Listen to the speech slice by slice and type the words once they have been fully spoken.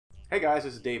Hey guys,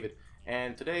 this is David,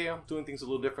 and today I'm doing things a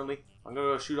little differently. I'm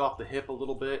going to shoot off the hip a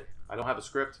little bit. I don't have a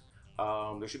script.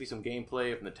 There should be some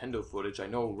gameplay of Nintendo footage. I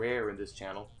know rare in this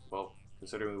channel, well,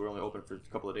 considering we were only open for a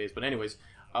couple of days. But anyways,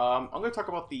 I'm going to talk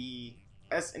about the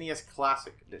SNES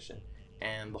Classic Edition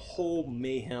and the whole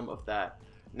mayhem of that.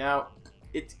 Now,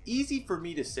 it's easy for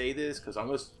me to say this because I'm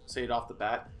going to say it off the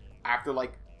bat. After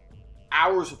like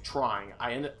hours of trying,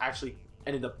 I actually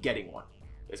ended up getting one.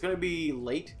 It's going to be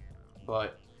late,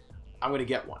 but I'm going to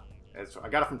get one. I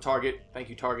got it from Target. Thank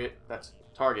you, Target. That's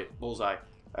Target. Bullseye.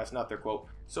 That's not their quote.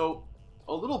 So,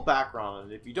 a little background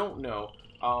on it. If you don't know,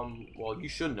 well, you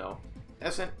should know.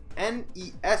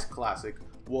 SNES Classic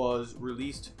was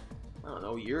released, I don't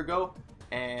know, a year ago.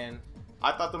 And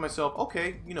I thought to myself,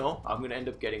 okay, you know, I'm going to end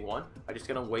up getting one. I just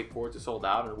got to wait for it to sold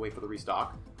out and wait for the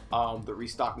restock. The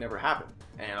restock never happened.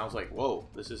 And I was like, whoa,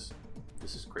 this is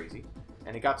crazy.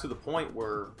 And it got to the point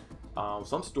where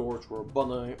some stores were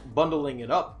bundling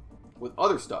it up with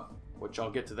other stuff, which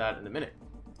I'll get to that in a minute.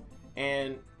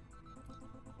 And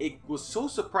it was so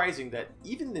surprising that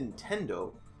even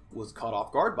Nintendo was caught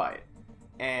off guard by it.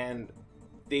 And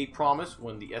they promised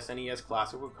when the SNES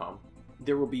Classic would come,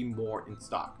 there will be more in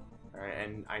stock. Right?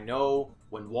 And I know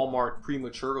when Walmart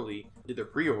prematurely did their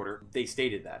pre-order, they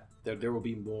stated that there will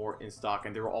be more in stock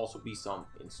and there will also be some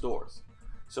in stores.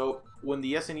 So when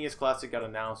the SNES Classic got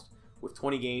announced with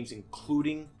 20 games,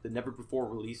 including the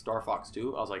never-before-released Star Fox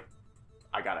 2, I was like,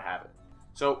 I gotta have it.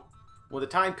 So when the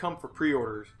time come for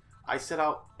pre-orders, I set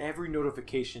out every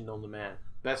notification known to man.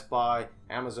 Best Buy,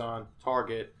 Amazon,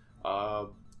 Target,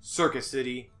 Circuit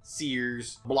City,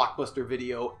 Sears, Blockbuster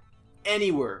Video,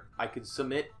 anywhere I could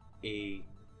submit a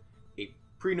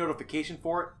pre-notification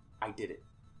for it, I did it.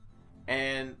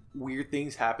 And weird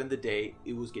things happened the day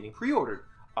it was getting pre-ordered.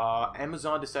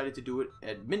 Amazon decided to do it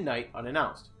at midnight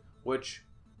unannounced, which,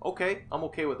 okay, I'm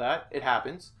okay with that. It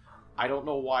happens. I don't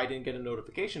know why I didn't get a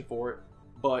notification for it,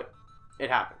 but it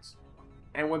happens.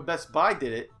 And when Best Buy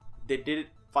did it, they did it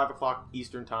 5 o'clock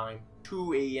Eastern Time,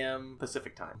 2 a.m.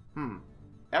 Pacific Time.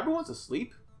 Everyone's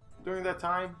asleep during that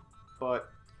time, but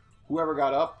whoever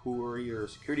got up, who were either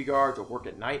security guards or work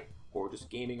at night or just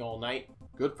gaming all night,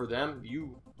 good for them.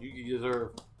 You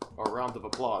deserve a round of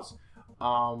applause.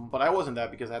 But I wasn't that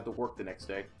because I had to work the next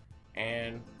day,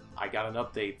 and I got an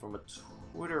update from a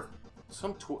Twitter,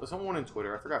 someone in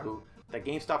Twitter, I forgot who, that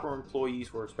GameStop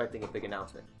employees were expecting a big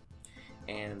announcement,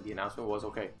 and the announcement was,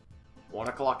 okay, 1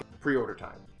 o'clock pre-order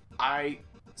time. I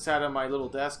sat at my little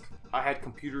desk. I had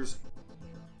computers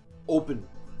open,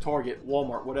 Target,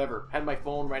 Walmart, whatever. Had my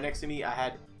phone right next to me. I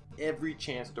had every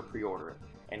chance to pre-order it,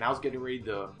 and I was getting ready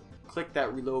to click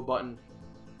that reload button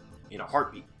in a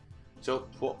heartbeat. So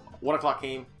 1 o'clock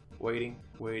came, waiting,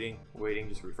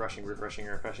 just refreshing.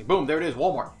 Boom, there it is,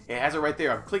 Walmart. It has it right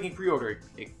there. I'm clicking pre-order.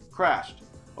 It crashed.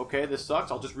 Okay, this sucks.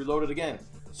 I'll just reload it again.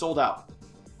 Sold out.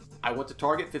 I went to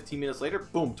Target 15 minutes later.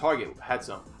 Boom, Target had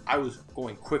some. I was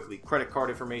going quickly. Credit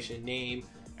card information, name,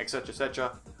 etc.,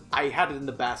 etc. I had it in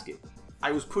the basket.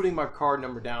 I was putting my card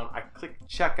number down. I clicked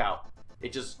checkout.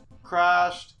 It just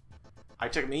crashed. I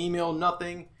checked my email,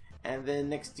 nothing. And then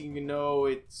next thing you know,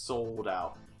 it sold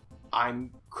out.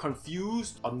 I'm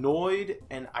confused, annoyed,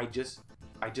 and I just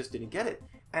didn't get it.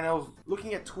 And I was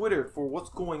looking at Twitter for what's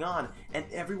going on, and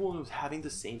everyone was having the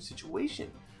same situation.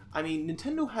 I mean,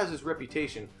 Nintendo has this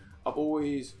reputation of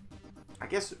always, I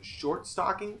guess, short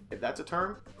stocking, if that's a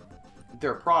term,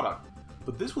 their product.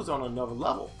 But this was on another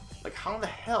level. Like, how in the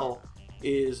hell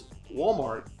is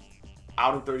Walmart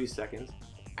out in 30 seconds,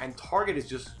 and Target is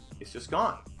just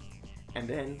gone? And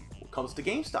then it comes to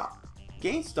GameStop.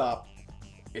 GameStop,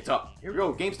 it's up. Here we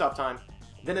go, GameStop time.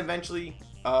 Then eventually,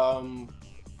 the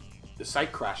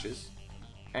site crashes,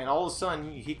 and all of a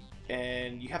sudden,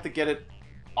 you have to get it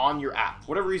on your app. For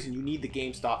whatever reason, you need the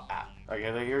GameStop app. Okay,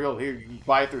 here you go. Here, you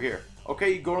buy it through here.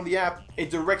 Okay, you go on the app. It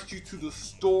directs you to the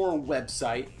store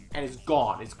website, and it's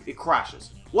gone. It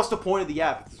crashes. What's the point of the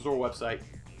app if the store website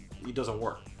it doesn't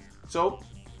work? So,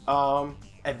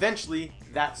 eventually,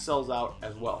 that sells out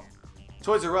as well.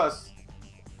 Toys R Us,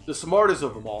 the smartest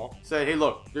of them all, said, hey,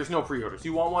 look, there's no pre-orders.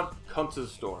 You want one? Come to the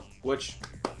store. Which,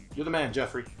 you're the man,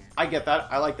 Jeffrey. I get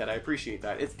that. I like that. I appreciate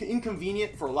that. It's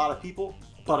inconvenient for a lot of people,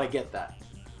 but I get that.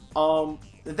 And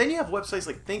then you have websites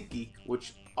like ThinkGeek,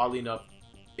 which, oddly enough,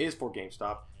 is for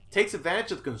GameStop, takes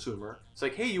advantage of the consumer. It's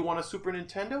like, hey, you want a Super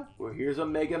Nintendo? Well, here's a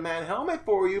Mega Man helmet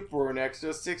for you for an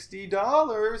extra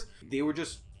 $60. They were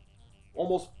just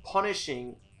almost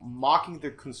punishing, mocking the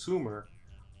consumer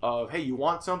of, hey, you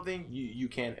want something, you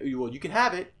can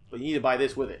have it, but you need to buy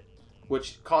this with it,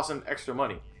 which costs them extra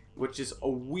money, which is a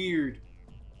weird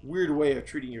way of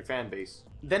treating your fan base.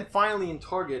 Then finally in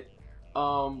Target,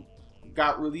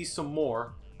 got released some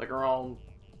more, like around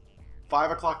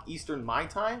 5 o'clock Eastern my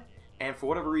time, and for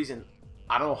whatever reason,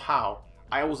 I don't know how,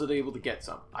 I wasn't able to get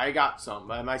some. I got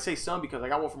some, and I say some because I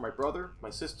got one for my brother, my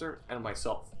sister, and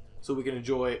myself, so we can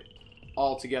enjoy it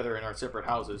all together in our separate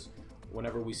houses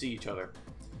whenever we see each other.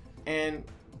 And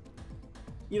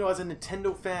you know, as a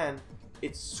Nintendo fan,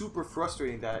 it's super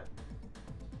frustrating that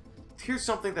here's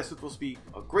something that's supposed to be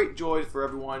a great joy for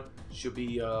everyone, should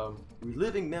be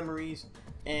reliving memories,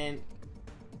 and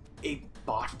it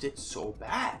botched it so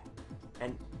bad.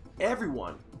 And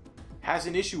everyone has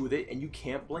an issue with it, and you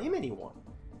can't blame anyone.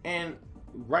 And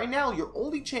right now, your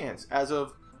only chance, as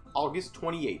of August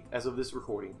 28th, as of this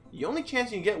recording, the only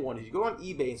chance you can get one is you go on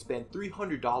eBay and spend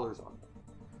 $300 on it,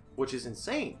 which is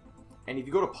insane. And if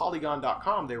you go to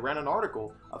Polygon.com, they ran an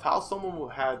article of how someone will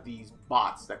have these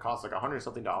bots that cost like $100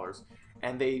 something,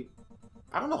 and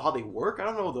I don't know how they work. I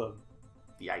don't know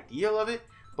the idea of it,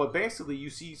 but basically you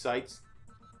see sites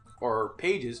or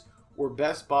pages where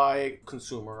Best Buy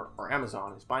consumer or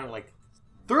Amazon is buying like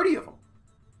 30 of them,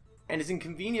 and it's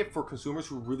inconvenient for consumers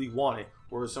who really want it,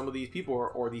 whereas some of these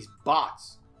people or these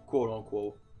bots, quote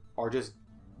unquote, are just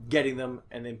getting them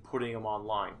and then putting them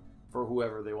online for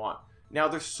whoever they want. Now,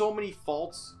 there's so many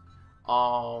faults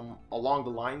along the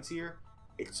lines here.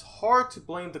 It's hard to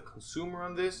blame the consumer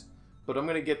on this, but I'm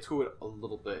going to get to it a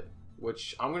little bit,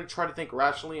 which I'm going to try to think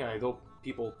rationally. I know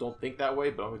people don't think that way,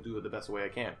 but I'm going to do it the best way I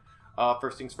can.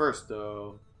 First things first,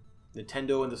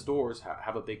 Nintendo and the stores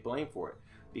have a big blame for it,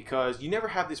 because you never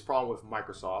have this problem with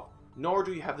Microsoft, nor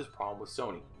do you have this problem with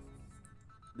Sony.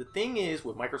 The thing is,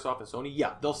 with Microsoft and Sony,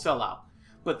 yeah, they'll sell out,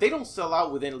 but they don't sell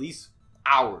out within at least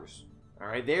hours. All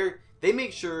right, they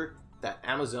make sure that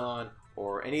Amazon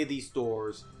or any of these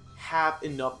stores have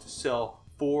enough to sell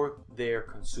for their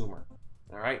consumer.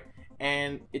 All right,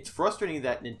 and it's frustrating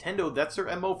that Nintendo, that's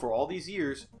their MO for all these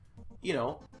years, you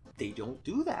know, they don't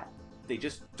do that. They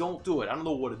just don't do it. I don't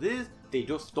know what it is. They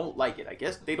just don't like it. I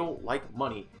guess they don't like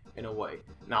money in a way.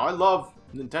 Now, I love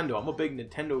Nintendo. I'm a big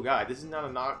Nintendo guy. This is not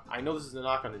a knock. I know this is a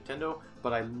knock on Nintendo,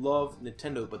 but I love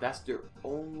Nintendo. But that's their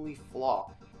only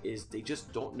flaw, is they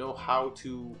just don't know how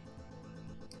to.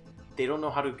 They don't know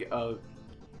how to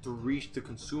reach the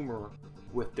consumer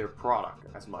with their product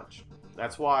as much.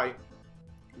 That's why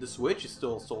the Switch is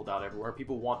still sold out everywhere.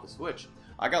 People want the Switch.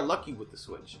 I got lucky with the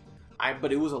Switch.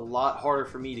 But it was a lot harder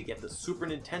for me to get the Super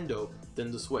Nintendo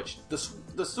than the Switch. The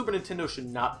Super Nintendo should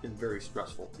not have been very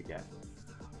stressful to get.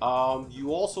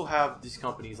 You also have these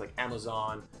companies like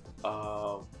Amazon,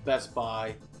 Best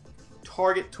Buy,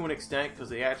 Target to an extent,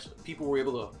 because people were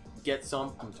able to get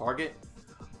some from Target,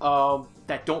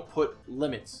 that don't put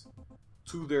limits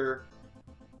to the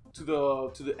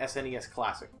SNES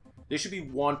Classic. There should be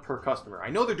one per customer. I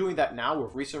know they're doing that now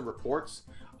with recent reports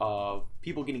of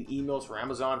people getting emails from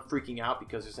Amazon freaking out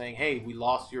because they're saying, hey, we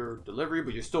lost your delivery,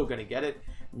 but you're still going to get it.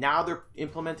 Now they're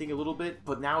implementing a little bit,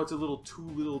 but now it's a little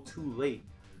too late.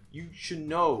 You should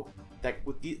know that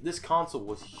with this console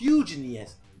was huge in the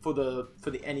for the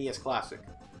NES Classic.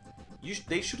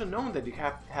 They should have known that you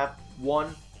have to have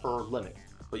one per limit.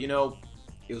 But you know,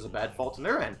 it was a bad fault on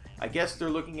their end. I guess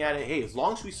they're looking at it, hey, as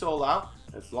long as we sell out,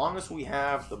 as long as we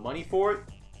have the money for it,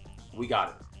 we got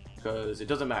it. Because it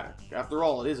doesn't matter. After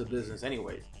all, it is a business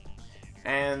anyways.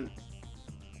 And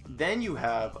then you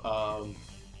have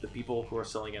the people who are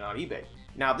selling it on eBay.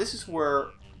 Now, this is where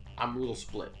I'm a little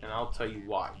split, and I'll tell you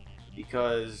why.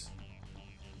 Because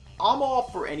I'm all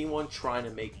for anyone trying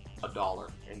to make $1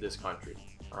 in this country.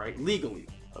 All right, legally,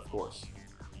 of course.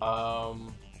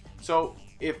 So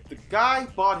if the guy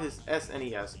bought his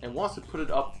SNES and wants to put it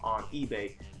up on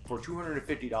eBay for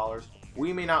 $250,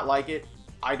 we may not like it.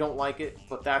 I don't like it,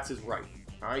 but that's his right.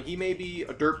 All right, he may be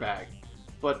a dirtbag,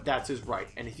 but that's his right.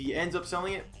 And if he ends up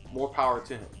selling it, more power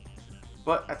to him.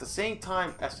 But at the same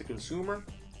time, as the consumer,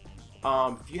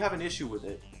 if you have an issue with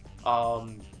it,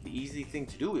 the easy thing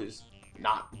to do is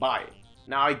not buy it.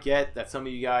 Now, I get that some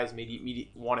of you guys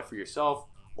maybe want it for yourself,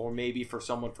 or maybe for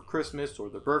someone for Christmas or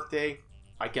their birthday.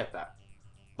 I get that.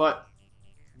 But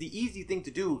the easy thing to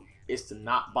do is to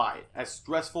not buy it, as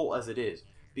stressful as it is.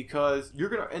 Because you're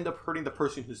going to end up hurting the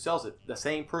person who sells it. The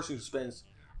same person who spends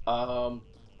like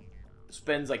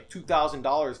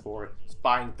 $2,000 for it,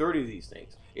 buying 30 of these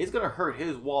things. It's going to hurt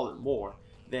his wallet more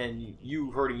than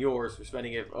you hurting yours for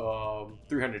spending it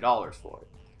 $300 for it.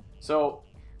 So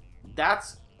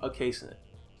that's a case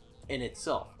in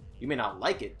itself. You may not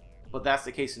like it, but that's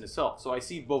the case in itself. So I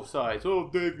see both sides. Oh,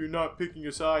 Dave, you're not picking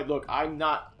a side. Look, I'm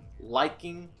not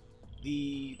liking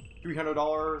the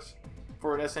 $300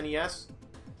 for an SNES.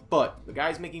 But the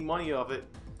guy's making money off it.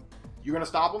 You're going to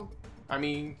stop him? I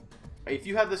mean, if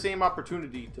you have the same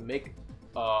opportunity to make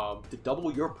to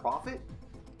double your profit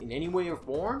in any way or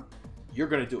form, you're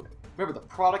gonna do it. Remember, the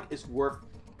product is worth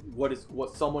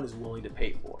what someone is willing to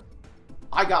pay for.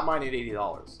 I got mine at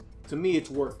 $80. To me, it's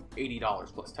worth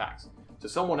 $80 plus tax. To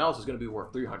someone else, it's gonna be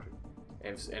worth $300.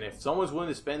 And if someone's willing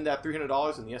to spend that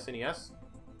 $300 in the SNES,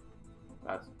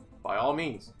 that's by all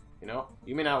means. You know,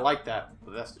 you may not like that,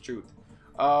 but that's the truth.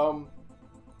 And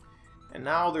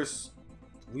now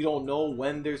we don't know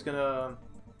when there's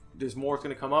more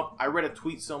gonna come up. I read a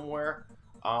tweet somewhere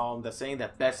that's saying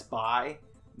that Best Buy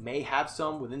may have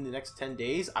some within the next 10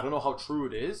 days. I don't know how true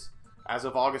it is. As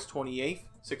of August 28th,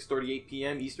 6:38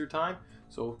 p.m. Eastern time.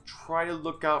 So try to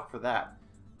look out for that.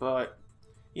 But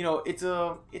you know, it's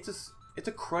a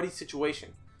cruddy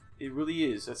situation. It really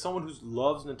is. As someone who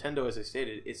loves Nintendo, as I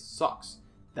stated, it sucks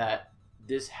that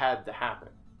this had to happen.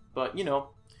 But you know,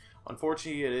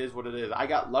 unfortunately, it is what it is. I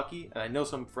got lucky, and I know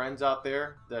some friends out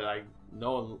there that I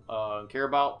know and care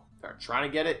about that are trying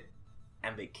to get it,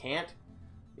 and they can't.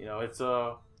 You know, it's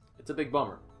a big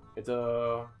bummer. It's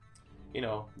you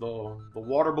know, the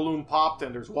water balloon popped,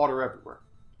 and there's water everywhere.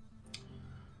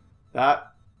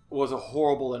 That was a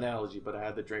horrible analogy, but I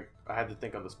had to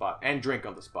think on the spot and drink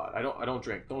on the spot. I don't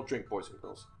drink. Don't drink, boys and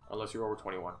girls, unless you're over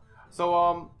 21.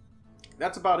 So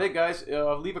that's about it, guys.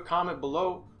 Leave a comment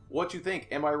below what you think.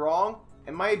 Am I wrong?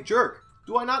 Am I a jerk?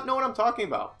 Do I not know what I'm talking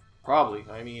about? Probably.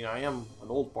 I mean, I am an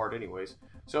old fart anyways.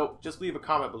 So just leave a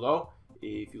comment below.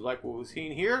 If you like what we've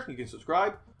seen here, you can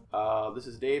subscribe. This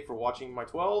is Dave for watching my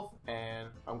 12, and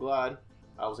I'm glad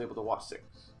I was able to watch 6.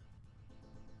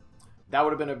 That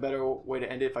would have been a better way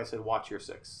to end it if I said watch your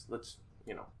 6. Let's,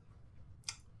 you know.